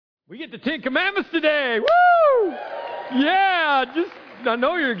We get the Ten Commandments today. Woo! Yeah, I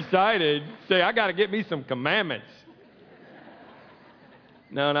know you're excited. Say, I got to get me some commandments.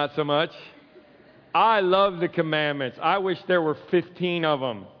 No, not so much. I love the commandments. I wish there were 15 of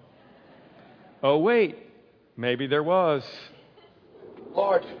them. Oh, wait. Maybe there was.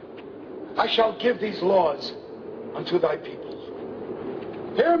 Lord, I shall give these laws unto thy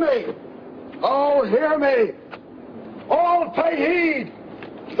people. Hear me. Oh, hear me. All pay heed.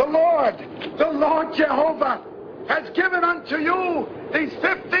 The Lord Jehovah has given unto you these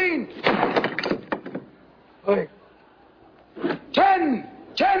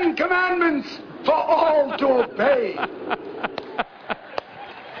 10 commandments for all to obey.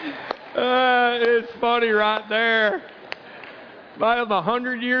 It's funny right there. If I was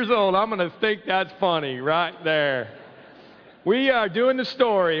 100 years old, I'm going to think that's funny right there. We are doing the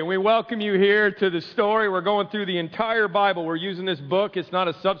story, and we welcome you here to the story. We're going through the entire Bible. We're using this book. It's not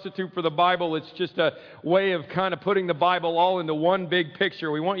a substitute for the Bible. It's just a way of kind of putting the Bible all into one big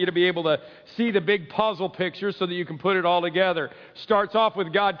picture. We want you to be able to see the big puzzle picture so that you can put it all together. Starts off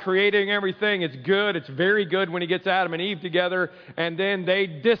with God creating everything. It's good. It's very good when He gets Adam and Eve together, and then they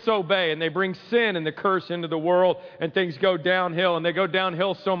disobey, and they bring sin and the curse into the world, and things go downhill. And they go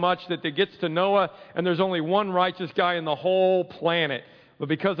downhill so much that it gets to Noah, and there's only one righteous guy in the whole planet. But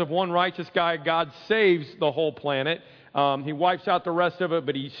because of one righteous guy, God saves the whole planet. He wipes out the rest of it,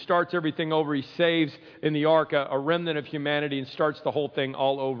 but He starts everything over. He saves in the ark a remnant of humanity and starts the whole thing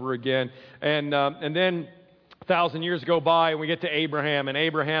all over again. And then 1,000 years go by, and we get to Abraham, and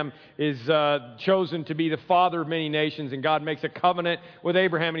Abraham is chosen to be the father of many nations, and God makes a covenant with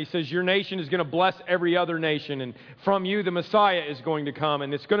Abraham, and He says, your nation is going to bless every other nation, and from you the Messiah is going to come,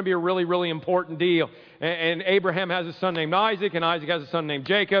 and it's going to be a really, really important deal. And Abraham has a son named Isaac, and Isaac has a son named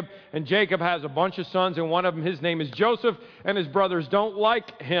Jacob, and Jacob has a bunch of sons, and one of them, his name is Joseph, and his brothers don't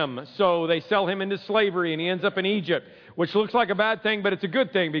like him, so they sell him into slavery, and he ends up in Egypt, which looks like a bad thing, but it's a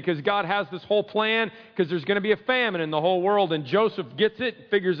good thing, because God has this whole plan, because there's going to be a famine in the whole world, and Joseph gets it,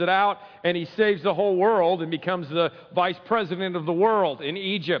 figures it out, and he saves the whole world and becomes the vice president of the world in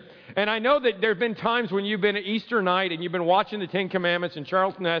Egypt. And I know that there have been times when you've been at Easter night and you've been watching the Ten Commandments in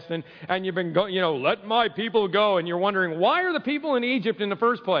Charlton Heston, and you've been going, let my people go, and you're wondering, why are the people in Egypt in the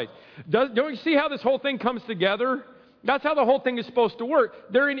first place? Don't you see how this whole thing comes together? That's how the whole thing is supposed to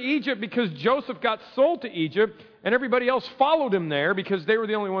work. They're in Egypt because Joseph got sold to Egypt, and everybody else followed him there because they were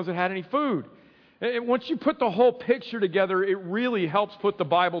the only ones that had any food. And once you put the whole picture together, it really helps put the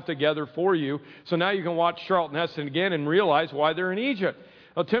Bible together for you. So now you can watch Charlton Heston again and realize why they're in Egypt.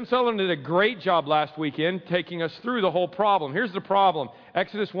 Well, Tim Sutherland did a great job last weekend taking us through the whole problem. Here's the problem.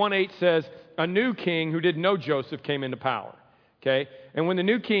 Exodus 1:8 says, a new king who didn't know Joseph came into power. Okay? And when the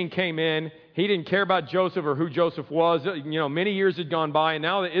new king came in, he didn't care about Joseph or who Joseph was. Many years had gone by, and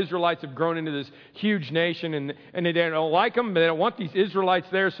now the Israelites have grown into this huge nation, and they don't like them, but they don't want these Israelites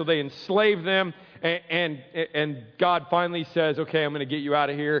there, so they enslave them. And God finally says, okay, I'm going to get you out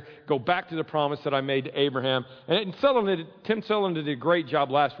of here. Go back to the promise that I made to Abraham. And Tim Sutherland did a great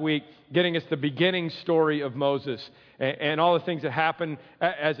job last week getting us the beginning story of Moses and all the things that happened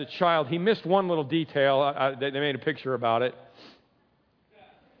as a child. He missed one little detail. They made a picture about it.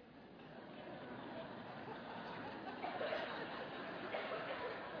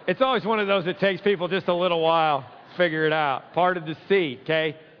 It's always one of those that takes people just a little while to figure it out. Parted the sea,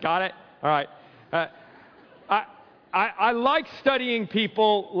 okay? Got it? All right. I like studying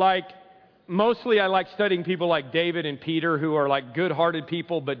people mostly I like studying people like David and Peter, who are like good-hearted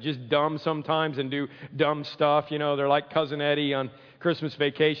people but just dumb sometimes and do dumb stuff. They're like Cousin Eddie on Christmas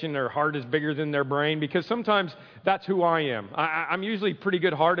Vacation. Their heart is bigger than their brain, because sometimes that's who I am. I'm usually pretty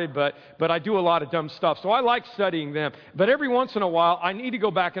good-hearted, but I do a lot of dumb stuff. So I like studying them. But every once in a while, I need to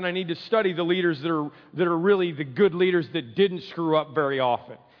go back and I need to study the leaders that are really the good leaders that didn't screw up very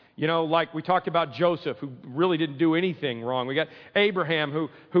often. Like we talked about Joseph, who really didn't do anything wrong. We got Abraham,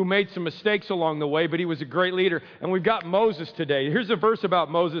 who made some mistakes along the way, but he was a great leader. And we've got Moses today. Here's a verse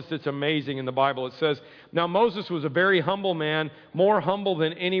about Moses that's amazing in the Bible. It says, now Moses was a very humble man, more humble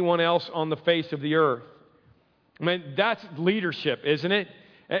than anyone else on the face of the earth. I mean, that's leadership, isn't it?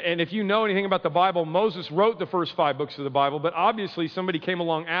 And if you know anything about the Bible, Moses wrote the first 5 books of the Bible, but obviously somebody came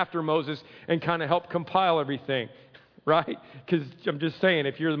along after Moses and kind of helped compile everything. Right? Because I'm just saying,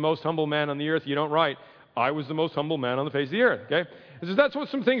 if you're the most humble man on the earth, you don't write, I was the most humble man on the face of the earth. Okay? So that's what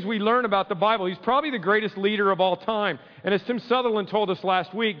some things we learn about the Bible. He's probably the greatest leader of all time. And as Tim Sutherland told us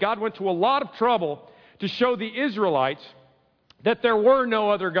last week, God went to a lot of trouble to show the Israelites that there were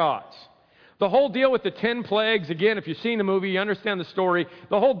no other gods. The whole deal with the 10 plagues, again, if you've seen the movie, you understand the story.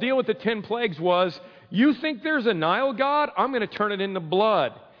 The whole deal with the 10 plagues was, you think there's a Nile god? I'm going to turn it into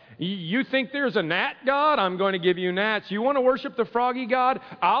blood. You think there's a gnat God? I'm going to give you gnats. You want to worship the froggy God?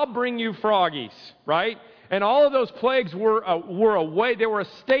 I'll bring you froggies, right? And all of those plagues were a way, they were a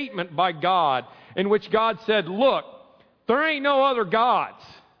statement by God in which God said, look, there ain't no other gods,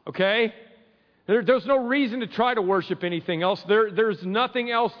 okay? There's no reason to try to worship anything else. There's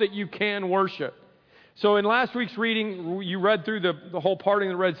nothing else that you can worship. So in last week's reading, you read through the whole parting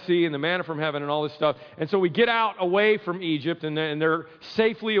of the Red Sea and the manna from heaven and all this stuff. And so we get out away from Egypt, and they're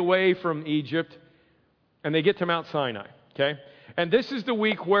safely away from Egypt, and they get to Mount Sinai, okay? And this is the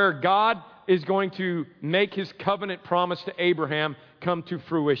week where God is going to make His covenant promise to Abraham come to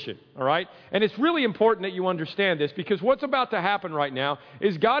fruition, all right? And it's really important that you understand this, because what's about to happen right now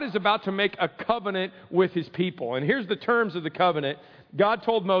is God is about to make a covenant with His people. And here's the terms of the covenant. God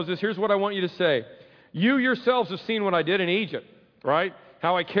told Moses, here's what I want you to say. You yourselves have seen what I did in Egypt, right?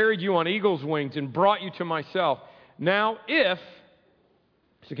 How I carried you on eagle's wings and brought you to myself. Now, it's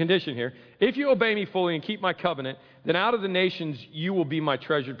a condition here, if you obey me fully and keep my covenant, then out of the nations you will be my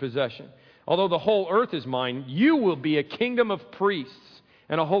treasured possession. Although the whole earth is mine, you will be a kingdom of priests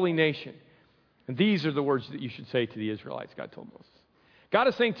and a holy nation. And these are the words that you should say to the Israelites, God told Moses. God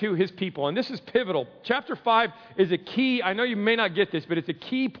is saying to His people, and this is pivotal. Chapter 5 is a key, I know you may not get this, but it's a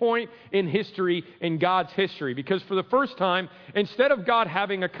key point in history, in God's history. Because for the first time, instead of God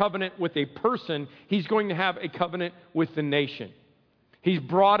having a covenant with a person, He's going to have a covenant with the nation. He's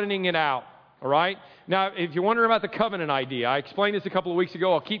broadening it out, all right? Now, if you're wondering about the covenant idea, I explained this a couple of weeks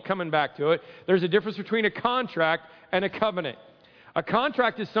ago. I'll keep coming back to it. There's a difference between a contract and a covenant. A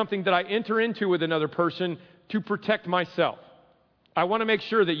contract is something that I enter into with another person to protect myself. I want to make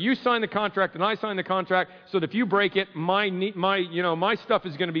sure that you sign the contract and I sign the contract so that if you break it, my stuff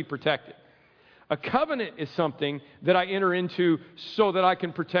is going to be protected. A covenant is something that I enter into so that I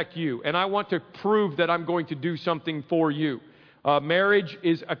can protect you. And I want to prove that I'm going to do something for you. Marriage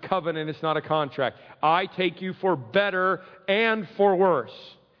is a covenant, it's not a contract. I take you for better and for worse.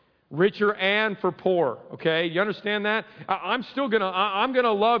 Richer and for poor. Okay, you understand that? I'm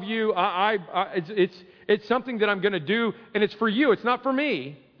gonna love you. It's something that I'm gonna do, and it's for you. It's not for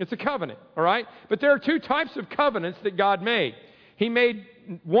me. It's a covenant. All right. But there are two types of covenants that God made. He made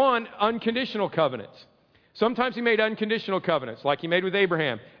one, unconditional covenants. Sometimes He made unconditional covenants, like He made with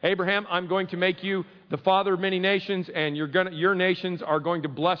Abraham. Abraham, I'm going to make you the father of many nations, and your nations are going to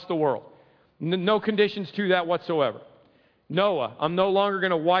bless the world. No conditions to that whatsoever. Noah, I'm no longer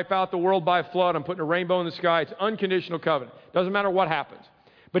going to wipe out the world by a flood. I'm putting a rainbow in the sky. It's unconditional covenant. Doesn't matter what happens.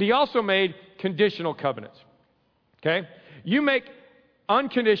 But He also made conditional covenants. Okay? You make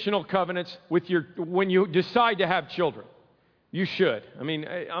unconditional covenants when you decide to have children. You should. I mean,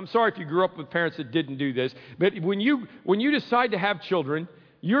 I'm sorry if you grew up with parents that didn't do this, but when you decide to have children,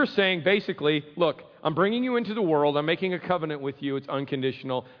 you're saying basically, look, I'm bringing you into the world. I'm making a covenant with you. It's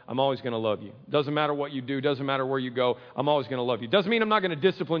unconditional. I'm always going to love you. Doesn't matter what you do. Doesn't matter where you go. I'm always going to love you. Doesn't mean I'm not going to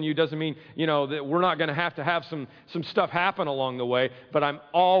discipline you. Doesn't mean, that we're not going to have some stuff happen along the way, but I'm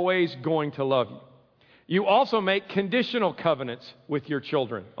always going to love you. You also make conditional covenants with your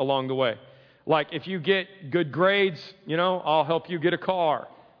children along the way. Like if you get good grades, I'll help you get a car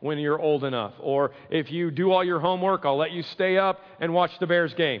when you're old enough. Or if you do all your homework, I'll let you stay up and watch the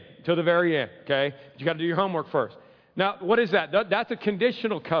Bears game till the very end, okay? But you got to do your homework first. Now, what is that? That's a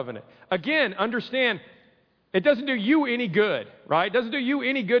conditional covenant. Again, understand, it doesn't do you any good, right? It doesn't do you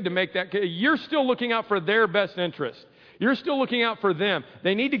any good to make that. You're still looking out for their best interest. You're still looking out for them.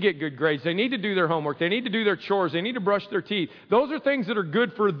 They need to get good grades. They need to do their homework. They need to do their chores. They need to brush their teeth. Those are things that are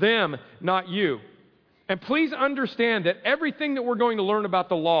good for them, not you. And please understand that everything that we're going to learn about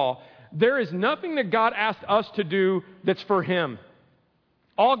the law, there is nothing that God asked us to do that's for Him.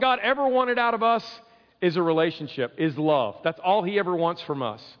 All God ever wanted out of us is a relationship, is love. That's all He ever wants from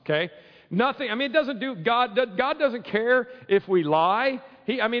us, okay? Nothing. I mean, God doesn't care if we lie.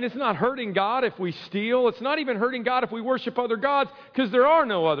 It's not hurting God if we steal. It's not even hurting God if we worship other gods, because there are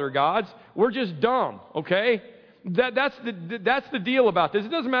no other gods. We're just dumb, okay? That's the deal about this. It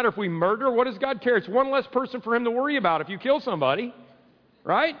doesn't matter if we murder. What does God care? It's one less person for Him to worry about if you kill somebody,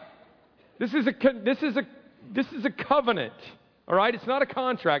 right? This is a covenant, all right? It's not a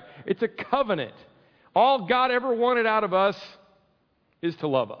contract. It's a covenant. All God ever wanted out of us is to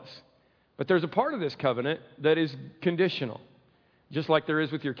love us. But there's a part of this covenant that is conditional, just like there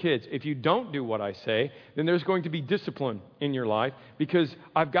is with your kids. If you don't do what I say, then there's going to be discipline in your life, because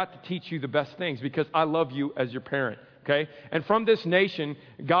I've got to teach you the best things, because I love you as your parent, okay? And from this nation,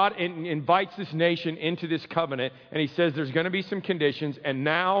 God invites this nation into this covenant, and He says there's going to be some conditions, and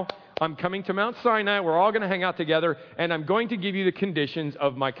now I'm coming to Mount Sinai. We're all going to hang out together, and I'm going to give you the conditions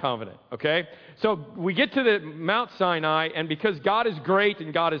of my covenant, okay? So we get to the Mount Sinai, and because God is great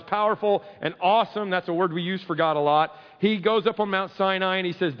and God is powerful and awesome, that's a word we use for God a lot, he goes up on Mount Sinai and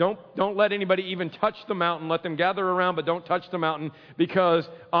he says, don't let anybody even touch the mountain. Let them gather around, but don't touch the mountain because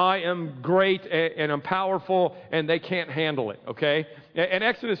I am great and I'm powerful and they can't handle it, okay? And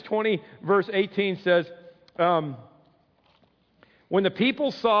Exodus 20, verse 18 says, when the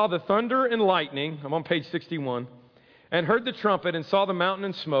people saw the thunder and lightning, I'm on page 61, and heard the trumpet and saw the mountain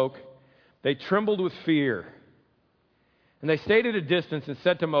in smoke, they trembled with fear. And they stayed at a distance and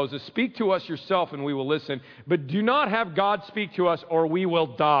said to Moses, speak to us yourself and we will listen, but do not have God speak to us or we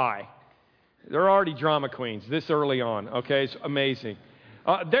will die. They're already drama queens this early on, okay? It's amazing.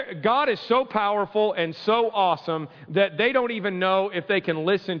 God is so powerful and so awesome that they don't even know if they can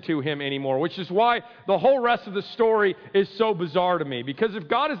listen to him anymore, which is why the whole rest of the story is so bizarre to me. Because if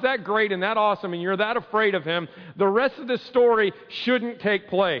God is that great and that awesome and you're that afraid of him, the rest of the story shouldn't take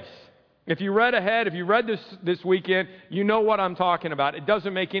place. If you read ahead, if you read this weekend, you know what I'm talking about. It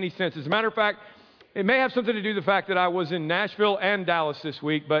doesn't make any sense. As a matter of fact, it may have something to do with the fact that I was in Nashville and Dallas this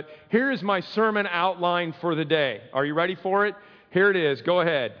week, but here is my sermon outline for the day. Are you ready for it? Here it is. Go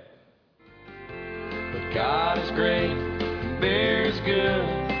ahead. But God is great, beer is good,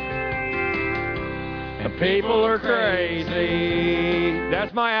 and people are crazy.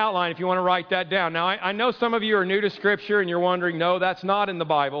 That's my outline if you want to write that down. Now, I know some of you are new to Scripture and you're wondering, no, that's not in the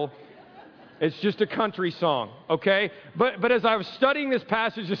Bible. It's just a country song, okay? But as I was studying this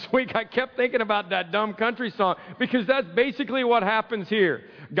passage this week, I kept thinking about that dumb country song because that's basically what happens here.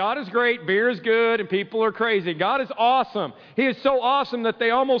 God is great, beer is good, and people are crazy. God is awesome. He is so awesome that they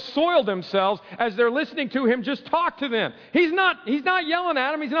almost soil themselves as they're listening to him just talk to them. He's not yelling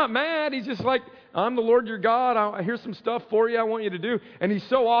at them. He's not mad. He's just like, I'm the Lord your God. Here's some stuff for you I want you to do. And he's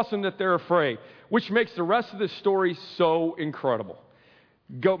so awesome that they're afraid, which makes the rest of this story so incredible.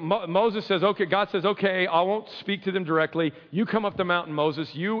 Moses says, okay, God says, okay, I won't speak to them directly. You come up the mountain,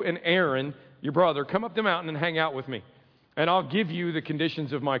 Moses. You and Aaron, your brother, come up the mountain and hang out with me. And I'll give you the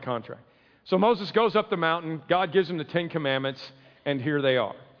conditions of my contract. So Moses goes up the mountain. God gives him the 10 Commandments, and here they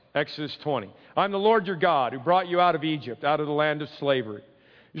are. Exodus 20. I'm the Lord your God who brought you out of Egypt, out of the land of slavery.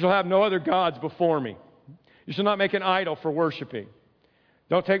 You shall have no other gods before me. You shall not make an idol for worshiping.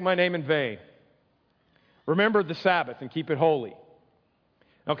 Don't take my name in vain. Remember the Sabbath and keep it holy.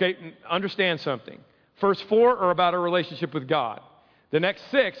 Okay, understand something. First 4 are about our relationship with God. The next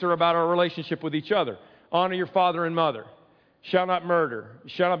 6 are about our relationship with each other. Honor your father and mother. You shall not murder.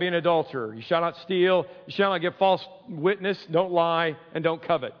 You shall not be an adulterer. You shall not steal. You shall not give false witness. Don't lie and don't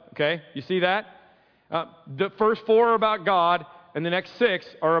covet. Okay, you see that? The first 4 are about God, and the next 6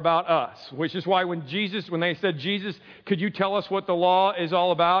 are about us, which is why when they said, Jesus, could you tell us what the law is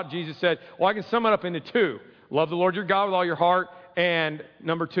all about? Jesus said, well, I can sum it up into 2. Love the Lord your God with all your heart, and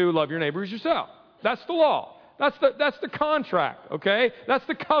number 2, love your neighbor as yourself. That's the law. That's the contract, okay? That's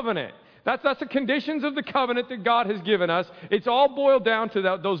the covenant. That's the conditions of the covenant that God has given us. It's all boiled down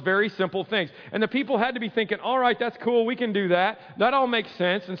to those very simple things. And the people had to be thinking, all right, that's cool, we can do that. That all makes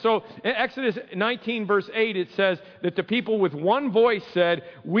sense. And so in Exodus 19, verse 8, it says that the people with one voice said,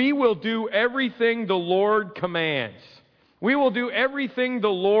 we will do everything the Lord commands. We will do everything the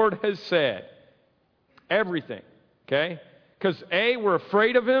Lord has said. Everything, okay? Because A, we're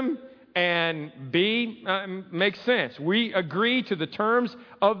afraid of him, and B, makes sense. We agree to the terms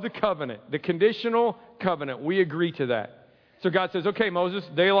of the covenant, the conditional covenant. We agree to that. So God says, okay, Moses,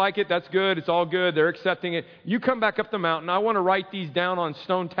 they like it. That's good. It's all good. They're accepting it. You come back up the mountain. I want to write these down on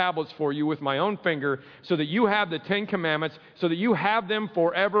stone tablets for you with my own finger so that you have the 10 Commandments, so that you have them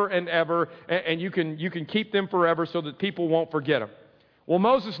forever and ever, and you can keep them forever so that people won't forget them. Well,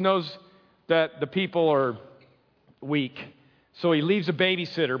 Moses knows that the people are weak. So he leaves a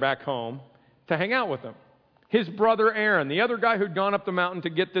babysitter back home to hang out with them. His brother Aaron, the other guy who'd gone up the mountain to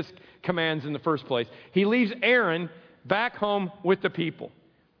get this commands in the first place. He leaves Aaron back home with the people,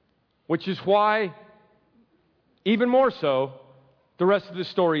 which is why, even more so, the rest of the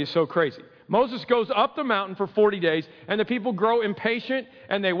story is so crazy. Moses goes up the mountain for 40 days, and the people grow impatient,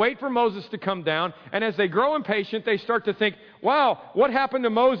 and they wait for Moses to come down. And as they grow impatient, they start to think, wow, what happened to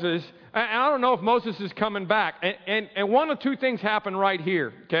Moses? I don't know if Moses is coming back. And one of 2 things happen right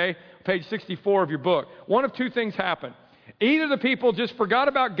here, okay? Page 64 of your book. One of 2 things happen. Either the people just forgot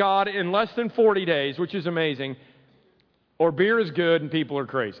about God in less than 40 days, which is amazing, or beer is good and people are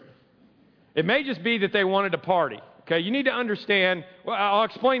crazy. It may just be that they wanted to party. Okay, you need to understand, well, I'll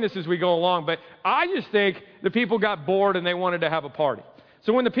explain this as we go along, but I just think the people got bored and they wanted to have a party.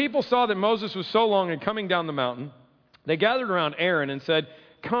 So when the people saw that Moses was so long in coming down the mountain, they gathered around Aaron and said,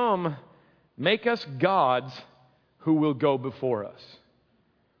 come, make us gods who will go before us.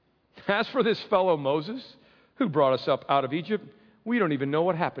 As for this fellow Moses, who brought us up out of Egypt, we don't even know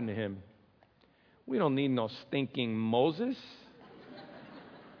what happened to him. We don't need no stinking Moses.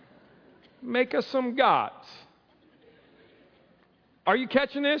 Make us some gods. Are you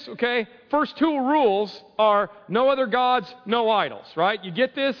catching this? Okay. First two rules are no other gods, no idols, right? You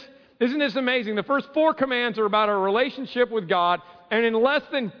get this? Isn't this amazing? The first four commands are about our relationship with God, and in less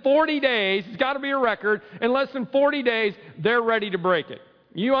than 40 days, it's got to be a record, in less than 40 days, they're ready to break it.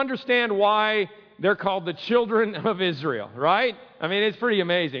 You understand why they're called the children of Israel, right? I mean, it's pretty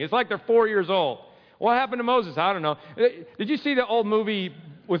amazing. It's like they're 4 years old. What happened to Moses? I don't know. Did you see the old movie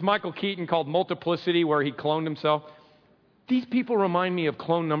with Michael Keaton called Multiplicity where he cloned himself? These people remind me of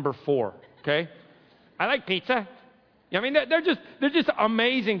clone number 4, okay? I like pizza. I mean, they're just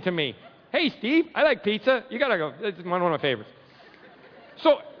amazing to me. Hey, Steve, I like pizza. You got to go. It's one of my favorites.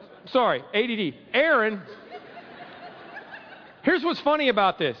 So, sorry, ADD. Aaron, here's what's funny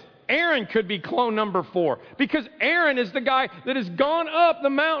about this. Aaron could be clone number 4 because Aaron is the guy that has gone up the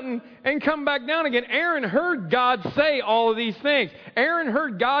mountain and come back down again. Aaron heard God say all of these things. Aaron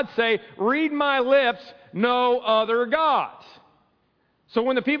heard God say, read my lips, no other gods. So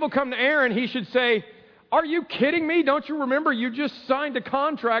when the people come to Aaron, he should say, are you kidding me? Don't you remember you just signed a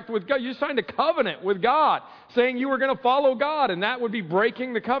contract with God? You signed a covenant with God saying you were going to follow God, and that would be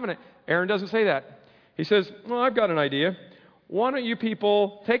breaking the covenant. Aaron doesn't say that. He says, well, I've got an idea. Why don't you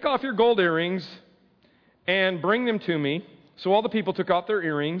people take off your gold earrings and bring them to me? So all the people took off their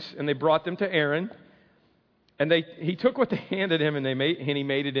earrings, and they brought them to Aaron. And he took what they handed him, and he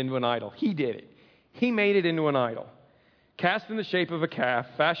made it into an idol. He did it. He made it into an idol, cast in the shape of a calf,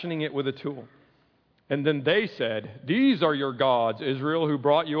 fashioning it with a tool. And then they said, these are your gods, Israel, who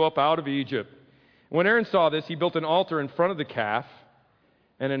brought you up out of Egypt. When Aaron saw this, he built an altar in front of the calf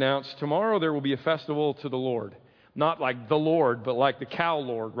and announced, tomorrow there will be a festival to the Lord. Not like the Lord, but like the cow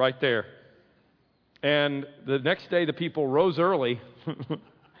Lord right there. And the next day the people rose early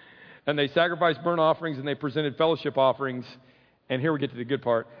and they sacrificed burnt offerings and they presented fellowship offerings. And here we get to the good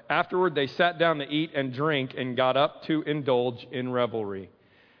part. Afterward, they sat down to eat and drink and got up to indulge in revelry.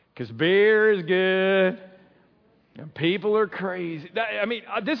 Because beer is good and people are crazy.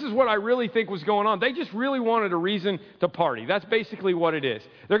 This is what I really think was going on. They just really wanted a reason to party. That's basically what it is.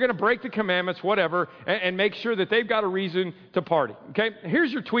 They're going to break the commandments, whatever, and make sure that they've got a reason to party. Okay?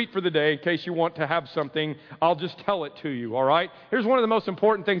 Here's your tweet for the day in case you want to have something. I'll just tell it to you, all right? Here's one of the most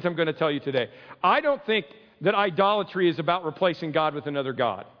important things I'm going to tell you today. I don't think that idolatry is about replacing God with another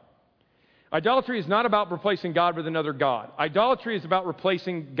God. Idolatry is not about replacing God with another God. Idolatry is about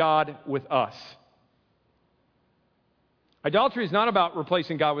replacing God with us. Idolatry is not about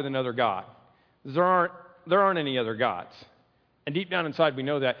replacing God with another God. There aren't any other gods. And deep down inside we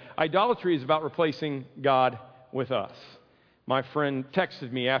know that. Idolatry is about replacing God with us. My friend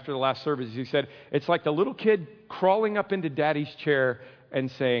texted me after the last service. He said, it's like the little kid crawling up into daddy's chair and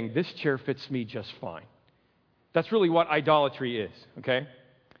saying, this chair fits me just fine. That's really what idolatry is, okay?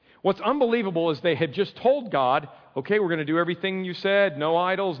 What's unbelievable is they had just told God, okay, we're going to do everything you said, no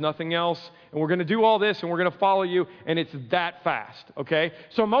idols, nothing else, and we're going to do all this, and we're going to follow you, and it's that fast, okay?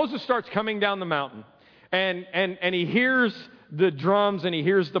 So Moses starts coming down the mountain, and he hears the drums, and he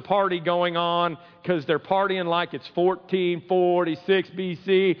hears the party going on, because they're partying like it's 1446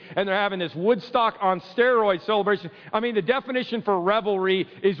 BC, and they're having this Woodstock on steroids celebration. I mean, the definition for revelry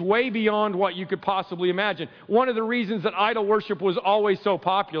is way beyond what you could possibly imagine. One of the reasons that idol worship was always so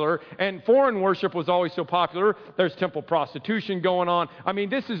popular, and foreign worship was always so popular, there's temple prostitution going on. I mean,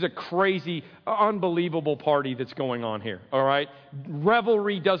 this is a crazy, unbelievable party that's going on here, all right?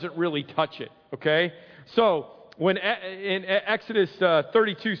 Revelry doesn't really touch it, okay? So, when in Exodus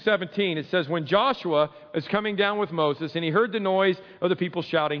 32:17, it says, when Joshua is coming down with Moses and he heard the noise of the people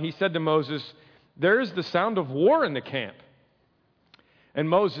shouting, he said to Moses, there's the sound of war in the camp. And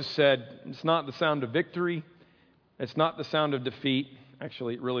Moses said, it's not the sound of victory. It's not the sound of defeat.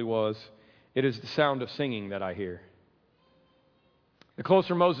 Actually, it really was. It is the sound of singing that I hear. The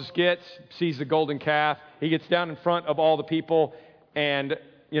closer Moses gets, sees the golden calf, he gets down in front of all the people and,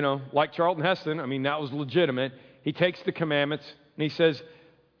 like Charlton Heston, that was legitimate. He takes the commandments and he says,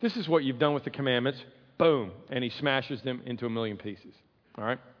 this is what you've done with the commandments. Boom. And he smashes them into 1,000,000 pieces. All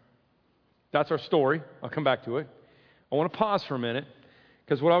right? That's our story. I'll come back to it. I want to pause for a minute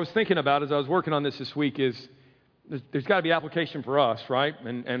because what I was thinking about as I was working on this week is there's got to be application for us, right?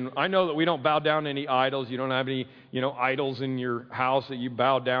 And I know that we don't bow down to any idols. You don't have any, idols in your house that you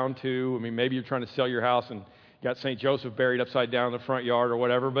bow down to. Maybe you're trying to sell your house and got St. Joseph buried upside down in the front yard or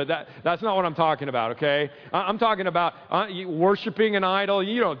whatever, but that's not what I'm talking about, okay? I'm talking about worshiping an idol.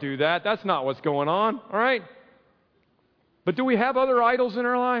 You don't do that. That's not what's going on, all right? But do we have other idols in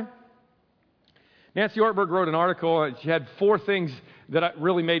our life? Nancy Ortberg wrote an article, and she had 4 things that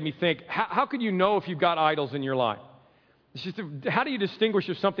really made me think, how could you know if you've got idols in your life? How do you distinguish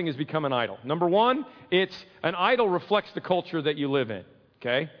if something has become an idol? Number 1, it's an idol reflects the culture that you live in,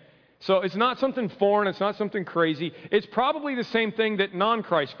 okay? So it's not something foreign. It's not something crazy. It's probably the same thing that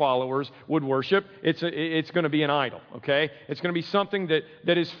non-Christ followers would worship. It's going to be an idol, okay? It's going to be something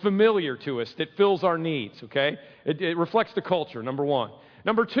that is familiar to us, that fills our needs, okay? It reflects the culture, number 1.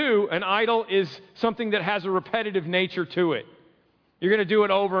 Number 2, an idol is something that has a repetitive nature to it. You're going to do it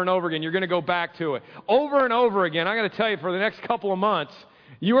over and over again. You're going to go back to it. Over and over again, I got to tell you, for the next couple of months,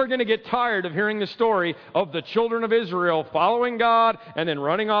 you are going to get tired of hearing the story of the children of Israel following God and then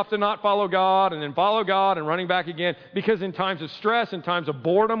running off to not follow God and then follow God and running back again, because in times of stress, in times of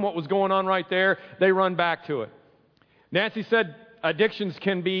boredom, what was going on right there, they run back to it. Nancy said addictions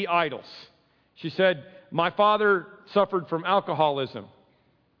can be idols. She said, my father suffered from alcoholism.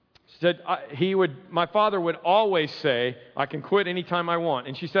 She said, my father would always say, I can quit anytime I want.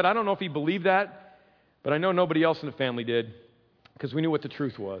 And she said, I don't know if he believed that, but I know nobody else in the family did, because we knew what the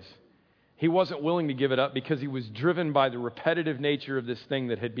truth was. He wasn't willing to give it up because he was driven by the repetitive nature of this thing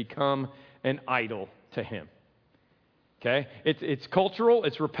that had become an idol to him. Okay? It's cultural,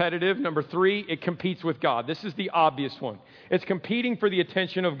 it's repetitive. Number 3, it competes with God. This is the obvious one. It's competing for the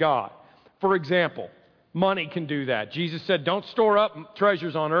attention of God. For example, money can do that. Jesus said, don't store up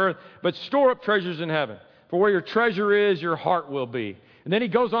treasures on earth, but store up treasures in heaven. For where your treasure is, your heart will be. And then he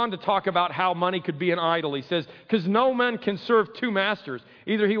goes on to talk about how money could be an idol. He says, because no man can serve 2 masters.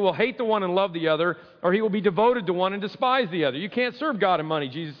 Either he will hate the one and love the other, or he will be devoted to one and despise the other. You can't serve God and money.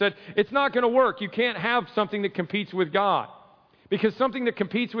 Jesus said, it's not going to work. You can't have something that competes with God. Because something that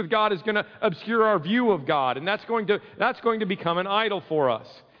competes with God is going to obscure our view of God. And that's going to become an idol for us.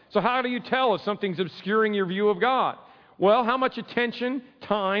 So how do you tell if something's obscuring your view of God? Well, how much attention,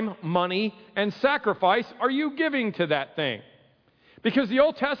 time, money, and sacrifice are you giving to that thing? Because the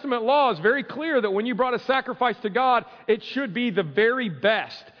Old Testament law is very clear that when you brought a sacrifice to God, it should be the very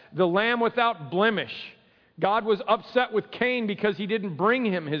best, the lamb without blemish. God was upset with Cain because he didn't bring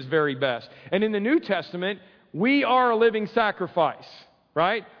him his very best. And in the New Testament, we are a living sacrifice,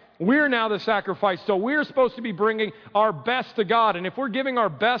 right? We're now the sacrifice, so we're supposed to be bringing our best to God. And if we're giving our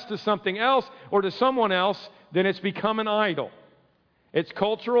best to something else or to someone else, then it's become an idol. It's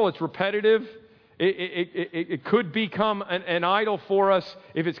cultural, it's repetitive. It could become an idol for us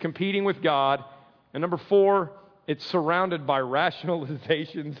if it's competing with God. And number 4, it's surrounded by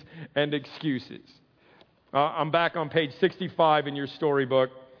rationalizations and excuses. I'm back on page 65 in your storybook.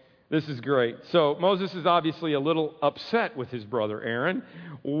 This is great. So Moses is obviously a little upset with his brother Aaron.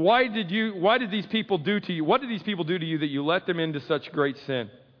 Why did these people do to you? What did these people do to you that you let them into such great sin?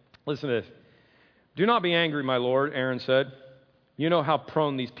 Listen to this. Do not be angry, my Lord, Aaron said. You know how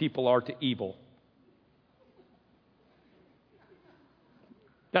prone these people are to evil.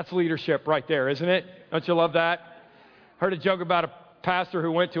 That's leadership right there, isn't it? Don't you love that? Heard a joke about a pastor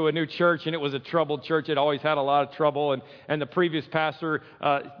who went to a new church, and it was a troubled church. It always had a lot of trouble, and the previous pastor,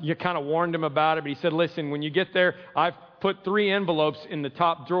 you kind of warned him about it, but he said, listen, when you get there, I've put 3 envelopes in the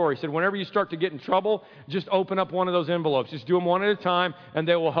top drawer. He said, whenever you start to get in trouble, just open up one of those envelopes. Just do them one at a time, and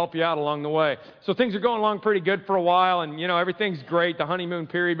they will help you out along the way. So things are going along pretty good for a while, and, everything's great, the honeymoon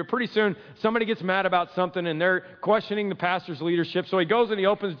period. But pretty soon, somebody gets mad about something, and they're questioning the pastor's leadership. So he goes and he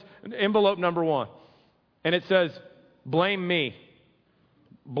opens envelope number 1, and it says, blame me.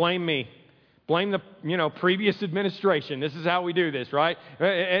 Blame me. Blame the, previous administration. This is how we do this, right?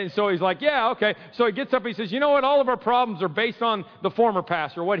 And so he's like, yeah, okay. So he gets up and he says, you know what? All of our problems are based on the former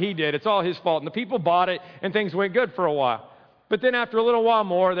pastor, what he did. It's all his fault. And the people bought it, and things went good for a while. But then after a little while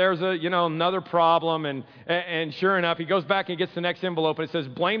more, there's another problem. And sure enough, he goes back and gets the next envelope, and it says,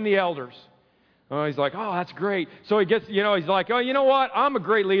 blame the elders. Oh, he's like, oh, that's great. So he gets, he's like, oh, you know what? I'm a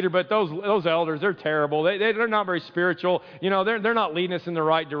great leader, but those elders, they're terrible. They're not very spiritual. They're not leading us in the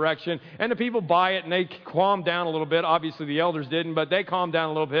right direction. And the people buy it, and they calm down a little bit. Obviously, the elders didn't, but they calm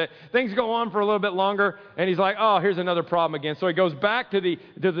down a little bit. Things go on for a little bit longer, and he's like, oh, here's another problem again. So he goes back to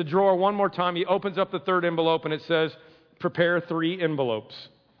the drawer one more time. He opens up the 3rd envelope, and it says, prepare 3 envelopes.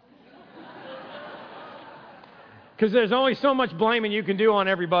 Because there's only so much blaming you can do on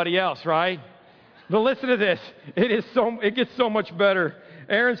everybody else, right? But listen to this. It gets so much better.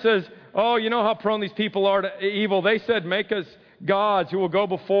 Aaron says, oh, you know how prone these people are to evil. They said, make us gods who will go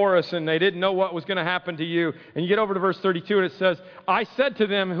before us, and they didn't know what was going to happen to you. And you get over to verse 32, and it says, I said to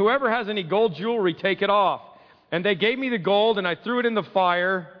them, whoever has any gold jewelry, take it off. And they gave me the gold, and I threw it in the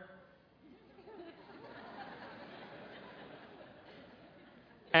fire.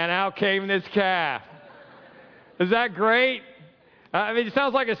 And out came this calf. Is that great? I mean, it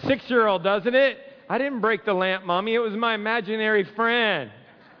sounds like a 6-year-old, doesn't it? I didn't break the lamp, Mommy. It was my imaginary friend.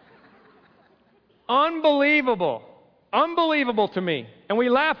 Unbelievable. Unbelievable to me. And we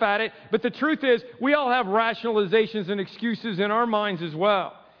laugh at it, but the truth is, we all have rationalizations and excuses in our minds as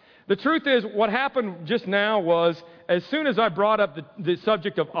well. The truth is, what happened just now was, as soon as I brought up the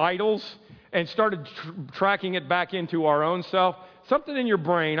subject of idols and started tracking it back into our own self, something in your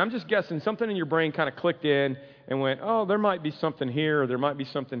brain, I'm just guessing, something in your brain kind of clicked in and went, oh, there might be something here, or there might be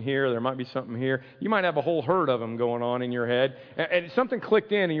something here, or there might be something here. You might have a whole herd of them going on in your head. And something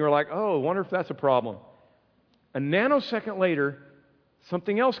clicked in, and you were like, oh, I wonder if that's a problem. A nanosecond later,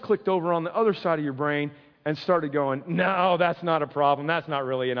 something else clicked over on the other side of your brain and started going, no, that's not a problem. That's not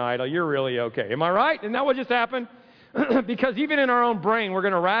really an idol. You're really okay. Am I right? Isn't that what just happened? Because even in our own brain, we're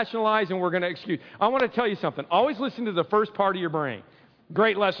going to rationalize and we're going to excuse. I want to tell you something. Always listen to the first part of your brain.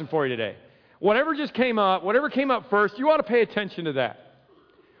 Great lesson for you today. Whatever came up first, you ought to pay attention to that.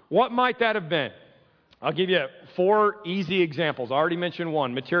 What might that have been? I'll give you 4 easy examples. I already mentioned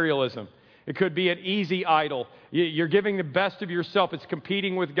one, materialism. It could be an easy idol. You're giving the best of yourself. It's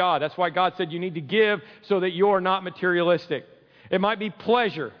competing with God. That's why God said you need to give so that you're not materialistic. It might be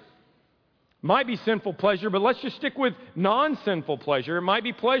pleasure. Might be sinful pleasure, but let's just stick with non-sinful pleasure. It might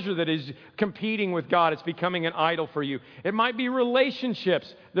be pleasure that is competing with God. It's becoming an idol for you. It might be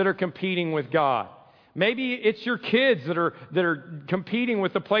relationships that are competing with God. Maybe it's your kids that are competing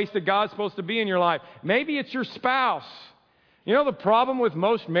with the place that God's supposed to be in your life. Maybe it's your spouse. You know, the problem with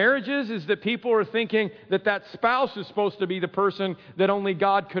most marriages is that people are thinking that spouse is supposed to be the person that only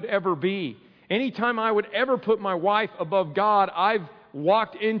God could ever be. Anytime I would ever put my wife above God, I've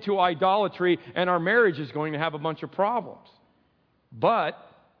walked into idolatry, and our marriage is going to have a bunch of problems. But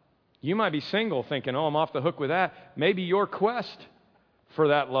you might be single thinking, oh, I'm off the hook with that. Maybe your quest for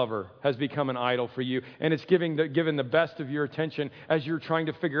that lover has become an idol for you, and it's given the best of your attention as you're trying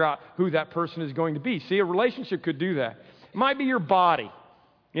to figure out who that person is going to be. See, a relationship could do that. It might be your body.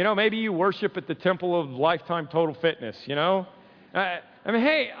 You know, maybe you worship at the temple of Lifetime Total Fitness, you know.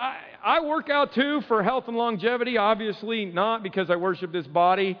 I work out too for health and longevity. Obviously not because I worship this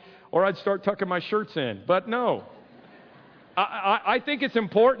body, or I'd start tucking my shirts in. But no. I think it's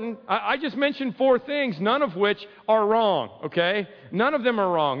important. I just mentioned 4 things, none of which are wrong, okay? None of them are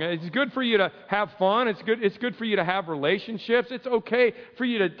wrong. It's good for you to have fun. It's good for you to have relationships. It's okay for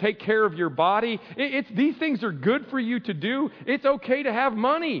you to take care of your body. These things are good for you to do. It's okay to have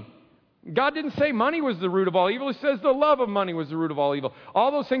money. God didn't say money was the root of all evil. He says the love of money was the root of all evil.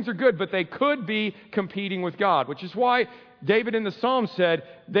 All those things are good, but they could be competing with God, which is why David in the Psalm said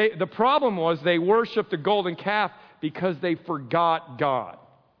the problem was they worshiped the golden calf because they forgot God.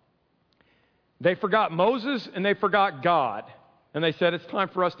 They forgot Moses and they forgot God. And they said, it's time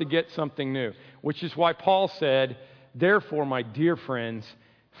for us to get something new. Which is why Paul said, therefore, my dear friends,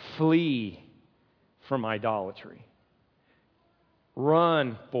 flee from idolatry.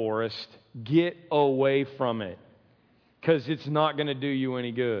 Run, Forrest. Get away from it. Because it's not going to do you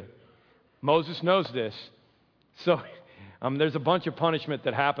any good. Moses knows this. So there's a bunch of punishment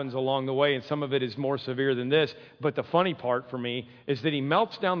that happens along the way, and some of it is more severe than this. But the funny part for me is that he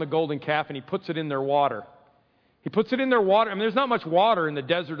melts down the golden calf and he puts it in their water. He puts it in their water. I mean, there's not much water in the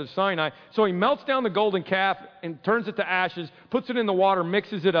desert of Sinai. So he melts down the golden calf and turns it to ashes, puts it in the water,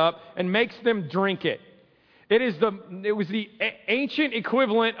 mixes it up, and makes them drink it. It was the ancient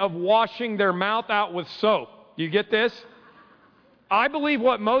equivalent of washing their mouth out with soap. Do you get this? I believe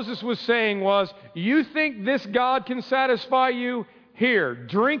what Moses was saying was, you think this God can satisfy you? Here,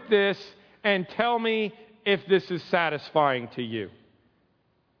 drink this and tell me if this is satisfying to you.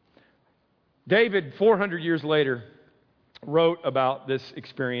 David, 400 years later, wrote about this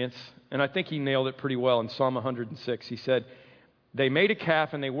experience, and I think he nailed it pretty well in Psalm 106. He said, they made a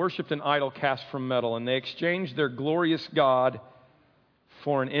calf and they worshipped an idol cast from metal, and they exchanged their glorious God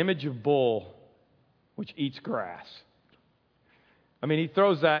for an image of bull which eats grass. I mean, he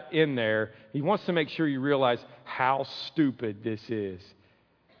throws that in there. He wants to make sure you realize how stupid this is.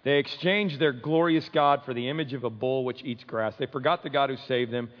 They exchanged their glorious God for the image of a bull which eats grass. They forgot the God who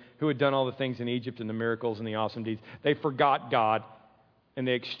saved them, who had done all the things in Egypt and the miracles and the awesome deeds. They forgot God, and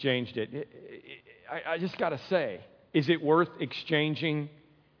they exchanged it. I just got to say, is it worth exchanging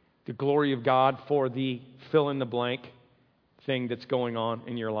the glory of God for the fill-in-the-blank thing that's going on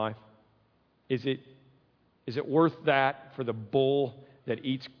in your life? Is it worth that for the bull that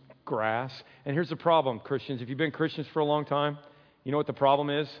eats grass? And here's the problem, Christians. If you've been Christians for a long time, you know what the problem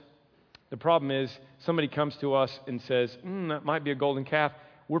is? The problem is somebody comes to us and says, that might be a golden calf.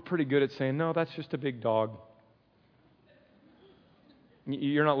 We're pretty good at saying, no, that's just a big dog.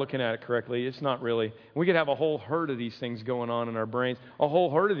 You're not looking at it correctly. It's not really. We could have a whole herd of these things going on in our brains, a whole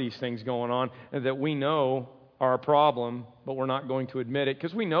herd of these things going on that we know are a problem, but we're not going to admit it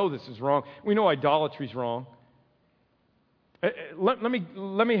because we know this is wrong. We know idolatry is wrong. Let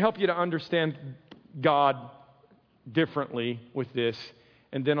me help you to understand God differently with this,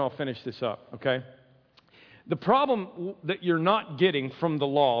 and then I'll finish this up, okay? The problem that you're not getting from the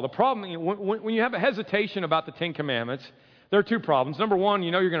law, the problem, when you have a hesitation about the Ten Commandments, there are two problems. Number one,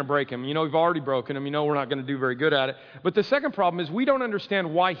 you know you're going to break them. You know you've already broken them. You know we're not going to do very good at it. But the second problem is we don't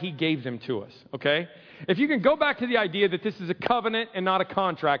understand why He gave them to us, okay? If you can go back to the idea that this is a covenant and not a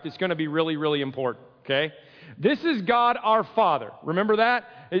contract, it's going to be really, really important, okay? This is God our Father. Remember that?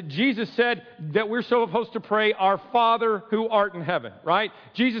 Jesus said that we're supposed to pray, our Father who art in heaven, right?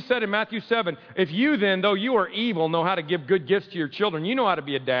 Jesus said in Matthew 7, if you then, though you are evil, know how to give good gifts to your children, you know how to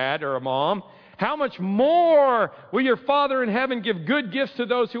be a dad or a mom, how much more will your Father in heaven give good gifts to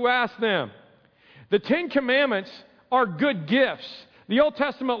those who ask them? The Ten Commandments are good gifts. The Old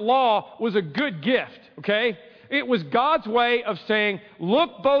Testament law was a good gift, okay? It was God's way of saying,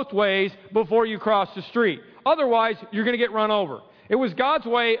 look both ways before you cross the street. Otherwise, you're going to get run over. It was God's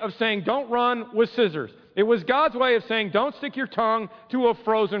way of saying, don't run with scissors. It was God's way of saying, don't stick your tongue to a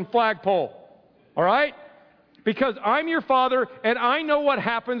frozen flagpole. All right? Because I'm your Father, and I know what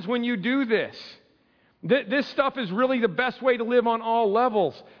happens when you do this. This stuff is really the best way to live on all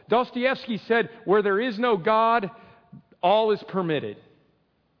levels. Dostoevsky said, where there is no God, all is permitted.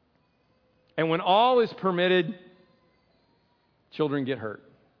 And when all is permitted, children get hurt.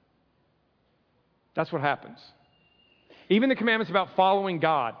 That's what happens. Even the commandments about following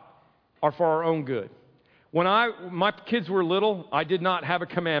God are for our own good. When my kids were little, I did not have a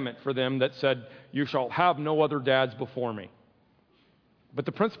commandment for them that said, you shall have no other dads before me. But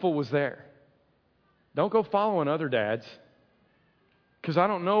the principle was there. Don't go following other dads, because I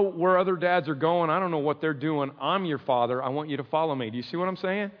don't know where other dads are going. I don't know what they're doing. I'm your Father. I want you to follow me. Do you see what I'm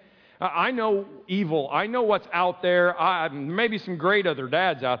saying? I know evil. I know what's out there. Maybe some great other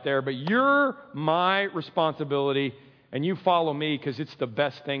dads out there, but you're my responsibility, and you follow me because it's the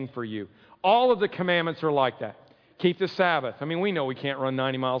best thing for you. All of the commandments are like that. Keep the Sabbath. I mean, we know we can't run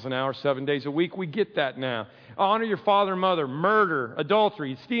 90 miles an hour 7 days a week. We get that now. Honor your father and mother. Murder,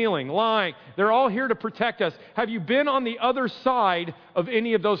 adultery, stealing, lying. They're all here to protect us. Have you been on the other side of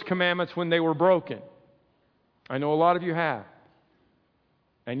any of those commandments when they were broken? I know a lot of you have.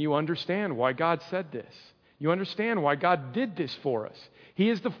 And you understand why God said this. You understand why God did this for us. He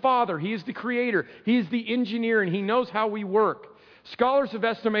is the Father. He is the Creator. He is the engineer, and He knows how we work. Scholars have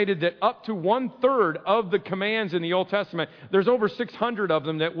estimated that up to 1/3 of the commands in the Old Testament, there's over 600 of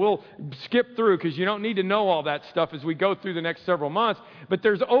them that we'll skip through because you don't need to know all that stuff as we go through the next several months. But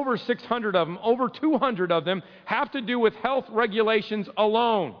there's over 600 of them. Over 200 of them have to do with health regulations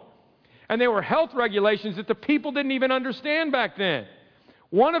alone. And they were health regulations that the people didn't even understand back then.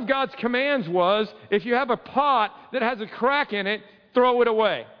 One of God's commands was, if you have a pot that has a crack in it, throw it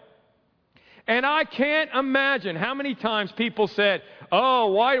away. And I can't imagine how many times people said, oh,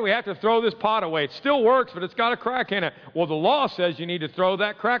 why do we have to throw this pot away? It still works, but it's got a crack in it. Well, the law says you need to throw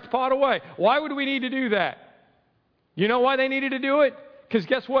that cracked pot away. Why would we need to do that? You know why they needed to do it? Because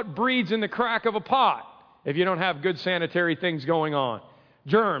guess what breeds in the crack of a pot if you don't have good sanitary things going on?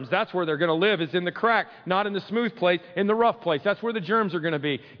 Germs. That's where they're going to live, is in the crack, not in the smooth place, in the rough place. That's where the germs are going to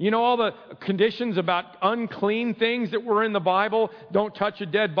be. You know all the conditions about unclean things that were in the Bible? Don't touch a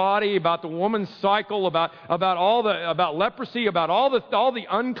dead body, about the woman's cycle, about leprosy, about all the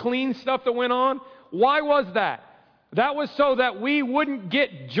unclean stuff that went on. Why was that? That was so that we wouldn't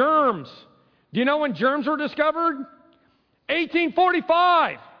get germs. Do you know when germs were discovered?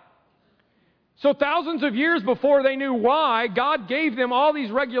 1845. So thousands of years before they knew why, God gave them all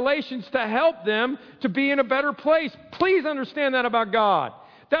these regulations to help them to be in a better place. Please understand that about God.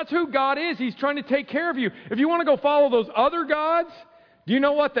 That's who God is. He's trying to take care of you. If you want to go follow those other gods, do you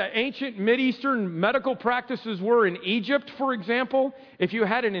know what the ancient Mideastern medical practices were in Egypt, for example? If you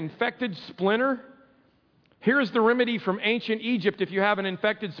had an infected splinter, here's the remedy from ancient Egypt if you have an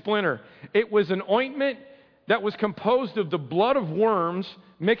infected splinter. It was an ointment that was composed of the blood of worms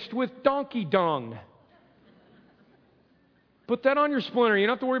mixed with donkey dung. Put that on your splinter. You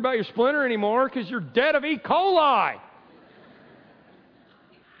don't have to worry about your splinter anymore because you're dead of E. coli.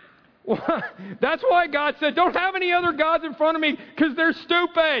 Well, that's why God said, don't have any other gods in front of me because they're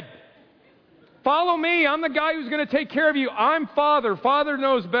stupid. Follow me. I'm the guy who's going to take care of you. I'm Father. Father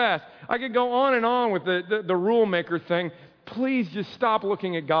knows best. I could go on and on with the rule maker thing. Please just stop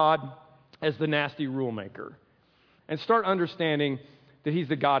looking at God as the nasty rule maker and start understanding that He's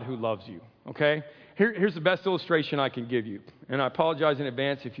the God who loves you, okay? Here's the best illustration I can give you, and I apologize in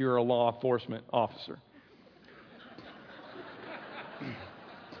advance if you're a law enforcement officer.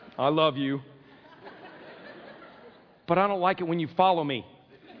 I love you, but I don't like it when you follow me.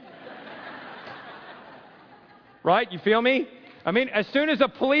 Right? You feel me? I mean, as soon as a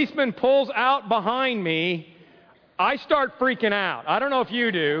policeman pulls out behind me, I start freaking out. I don't know if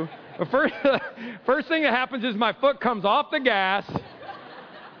you do. But first thing that happens is my foot comes off the gas.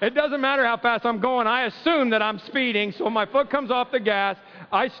 It doesn't matter how fast I'm going. I assume that I'm speeding. So when my foot comes off the gas,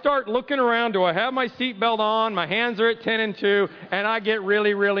 I start looking around. Do I have my seatbelt on? My hands are at 10 and 2, and I get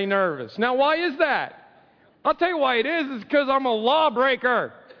really, really nervous. Now, why is that? I'll tell you why it is. It's because I'm a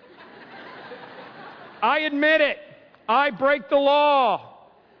lawbreaker. I admit it. I break the law.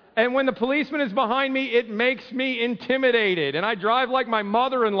 And when the policeman is behind me, it makes me intimidated. And I drive like my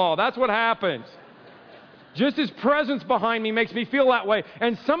mother-in-law. That's what happens. Just His presence behind me makes me feel that way.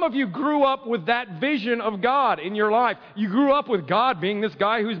 And some of you grew up with that vision of God in your life. You grew up with God being this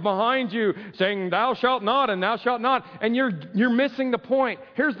guy who's behind you, saying, thou shalt not and thou shalt not. And you're missing the point.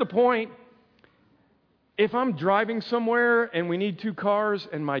 Here's the point. If I'm driving somewhere and we need 2 cars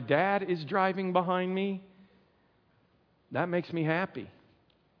and my dad is driving behind me, that makes me happy.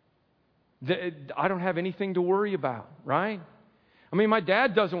 I don't have anything to worry about, right? I mean, my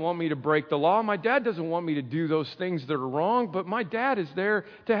dad doesn't want me to break the law. My dad doesn't want me to do those things that are wrong, but my dad is there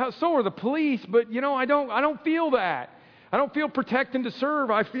to help. So are the police, but I don't feel that. I don't feel protect and to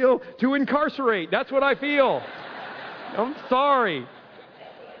serve. I feel to incarcerate. That's what I feel. I'm sorry.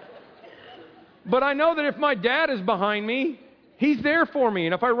 But I know that if my dad is behind me, He's there for me.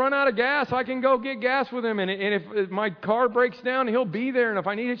 And if I run out of gas, I can go get gas with Him. And if my car breaks down, He'll be there. And if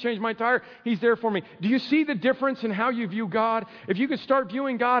I need to change my tire, He's there for me. Do you see the difference in how you view God? If you could start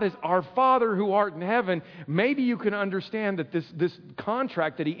viewing God as our Father who art in heaven, maybe you can understand that this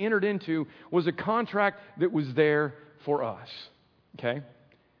contract that He entered into was a contract that was there for us. Okay?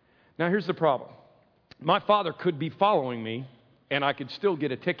 Now here's the problem. My father could be following me, and I could still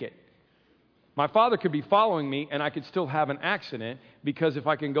get a ticket. My father could be following me, and I could still have an accident, because if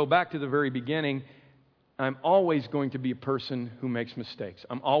I can go back to the very beginning, I'm always going to be a person who makes mistakes.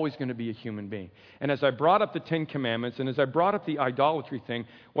 I'm always going to be a human being. And as I brought up the 10 Commandments, and as I brought up the idolatry thing,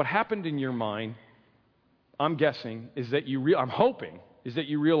 what happened in your mind, I'm guessing, is that I'm hoping, is that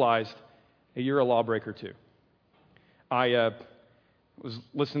you realized that you're a lawbreaker too. I was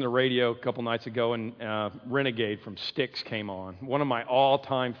listening to radio a couple nights ago, and Renegade from Styx came on. One of my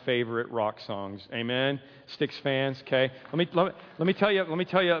all-time favorite rock songs. Amen. Styx fans, okay? Let me tell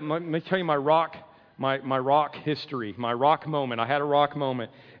you my rock history, my rock moment. I had a rock moment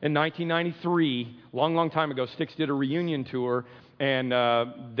in 1993, long time ago. Styx did a reunion tour, and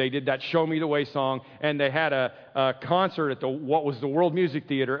they did that "Show Me the Way" song, and they had a concert at what was the World Music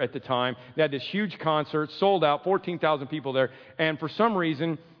Theater at the time. They had this huge concert, sold out, 14,000 people there, and for some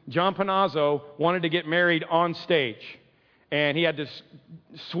reason, John Panazzo wanted to get married on stage. And he had this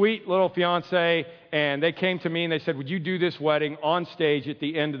sweet little fiancée, and they came to me and they said, would you do this wedding on stage at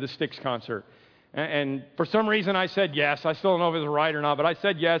the end of the Styx concert? And for some reason I said yes. I still don't know if it was right or not, but I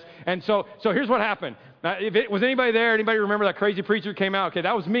said yes. And so here's what happened. Now, was anybody there? Anybody remember that crazy preacher came out? Okay,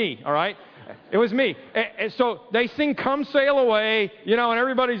 that was me, all right? It was me. And so they sing "Come Sail Away," and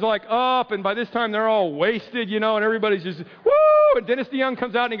everybody's like up, and by this time they're all wasted, and everybody's just, woo! And Dennis DeYoung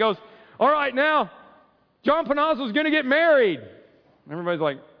comes out and he goes, all right, now, John Panazzo's going to get married. And everybody's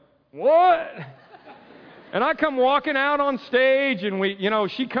like, what? And I come walking out on stage,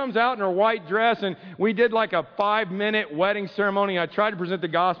 and she comes out in her white dress, and we did like a 5-minute wedding ceremony. I tried to present the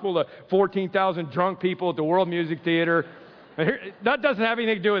gospel to 14,000 drunk people at the World Music Theater. That doesn't have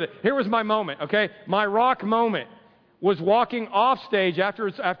anything to do with it. Here was my moment, okay? My rock moment was walking off stage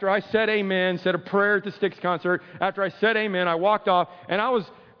after I said amen, said a prayer at the Styx concert. After I said amen, I walked off, and I was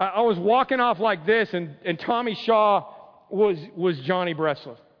walking off like this, and Tommy Shaw was Johnny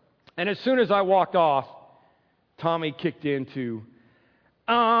Breslin. And as soon as I walked off, Tommy kicked into,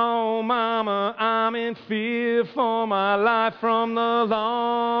 oh, mama, I'm in fear for my life from the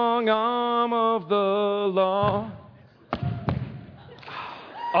long arm of the law.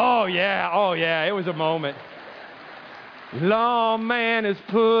 Oh, yeah, it was a moment. Lawman is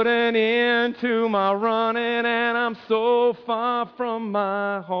putting an end to my running, and I'm so far from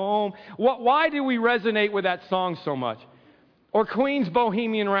my home. Why do we resonate with that song so much? Or Queen's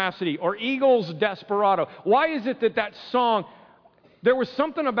Bohemian Rhapsody, or Eagles' Desperado. Why is it that song, there was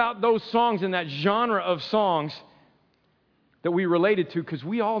something about those songs in that genre of songs that we related to, because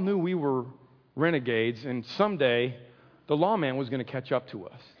we all knew we were renegades, and someday the lawman was going to catch up to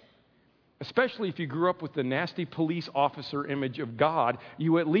us. especially if you grew up with the nasty police officer image of God,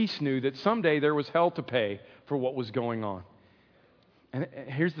 you at least knew that someday there was hell to pay for what was going on. And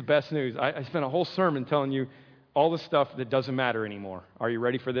here's the best news. I spent a whole sermon telling you all the stuff that doesn't matter anymore. Are you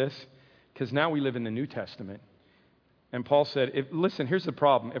ready for this? Because now we live in the New Testament. And Paul said, listen, here's the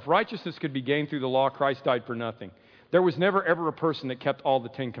problem. If righteousness could be gained through the law, Christ died for nothing. There was never, ever a person that kept all the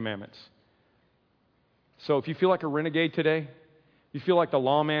 10 Commandments. So if you feel like a renegade today, you feel like the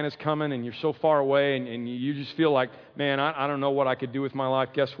lawman is coming and you're so far away and you just feel like, man, I don't know what I could do with my life.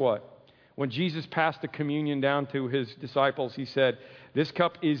 Guess what? When Jesus passed the communion down to his disciples, he said, this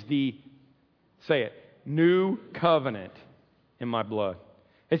cup is the, say it, new covenant in my blood.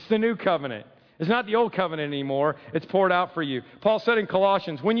 It's the new covenant. It's not the old covenant anymore. It's poured out for you. Paul said in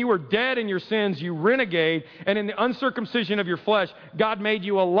Colossians, when you were dead in your sins, you renegade, and in the uncircumcision of your flesh, God made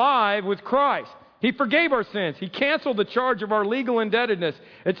you alive with Christ. He forgave our sins. He canceled the charge of our legal indebtedness.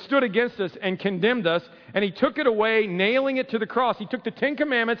 It stood against us and condemned us, and He took it away, nailing it to the cross. He took the 10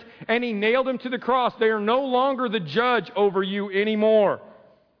 Commandments, and He nailed them to the cross. They are no longer the judge over you anymore,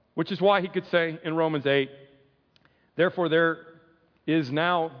 which is why He could say in Romans 8, therefore there is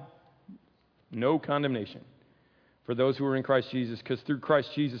now no condemnation for those who are in Christ Jesus, because through Christ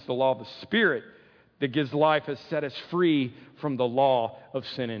Jesus, the law of the Spirit that gives life has set us free from the law of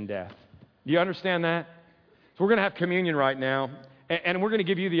sin and death. Do you understand that? So we're going to have communion right now, and we're going to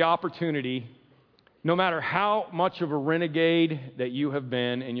give you the opportunity, no matter how much of a renegade that you have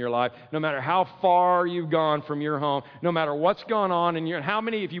been in your life, no matter how far you've gone from your home, no matter what's gone on in your, how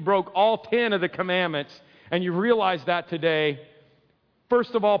many, if you broke all 10 of the commandments, and you realize that today,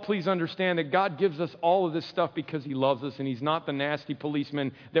 first of all, please understand that God gives us all of this stuff because He loves us, and He's not the nasty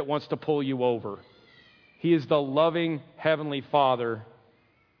policeman that wants to pull you over. He is the loving Heavenly Father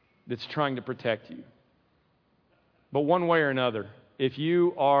that's trying to protect you. But one way or another, if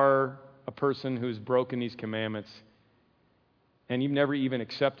you are a person who's broken these commandments and you've never even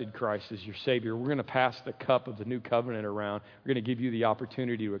accepted Christ as your Savior, we're going to pass the cup of the new covenant around. We're going to give you the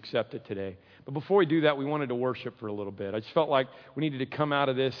opportunity to accept it today. But before we do that, we wanted to worship for a little bit. I just felt like we needed to come out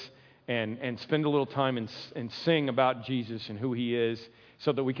of this and spend a little time and sing about Jesus and who He is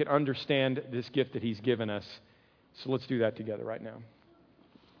so that we can understand this gift that He's given us. So let's do that together right now.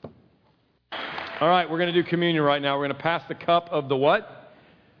 All right, we're going to do communion right now. We're going to pass the cup of the what?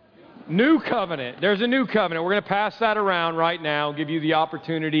 New covenant. There's a new covenant. We're going to pass that around right now, give you the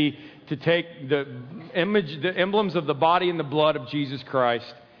opportunity to take the emblems of the body and the blood of Jesus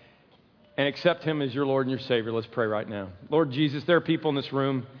Christ and accept Him as your Lord and your Savior. Let's pray right now. Lord Jesus, there are people in this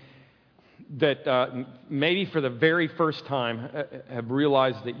room that maybe for the very first time have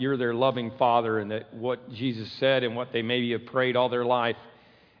realized that you're their loving Father and that what Jesus said and what they maybe have prayed all their life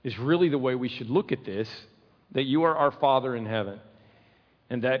is really the way we should look at this, that you are our Father in heaven,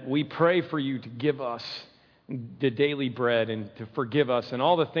 and that we pray for you to give us the daily bread and to forgive us and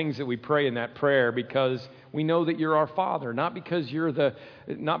all the things that we pray in that prayer because we know that you're our Father, not because you're the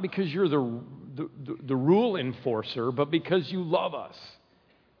rule enforcer, but because you love us.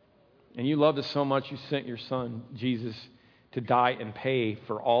 And you loved us so much you sent your Son, Jesus, to die and pay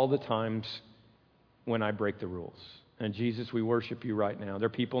for all the times when I break the rules. And Jesus, we worship you right now. There are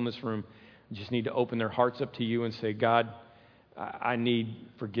people in this room who just need to open their hearts up to you and say, God, I need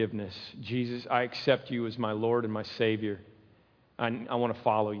forgiveness. Jesus, I accept you as my Lord and my Savior. I want to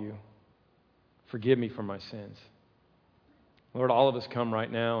follow you. Forgive me for my sins. Lord, all of us come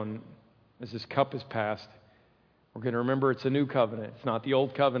right now, and as this cup is passed, we're going to remember it's a new covenant. It's not the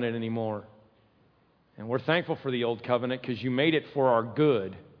old covenant anymore. And we're thankful for the old covenant because you made it for our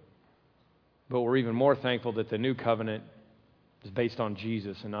good. But we're even more thankful that the new covenant is based on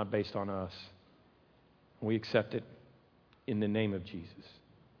Jesus and not based on us. We accept it in the name of Jesus.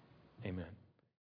 Amen.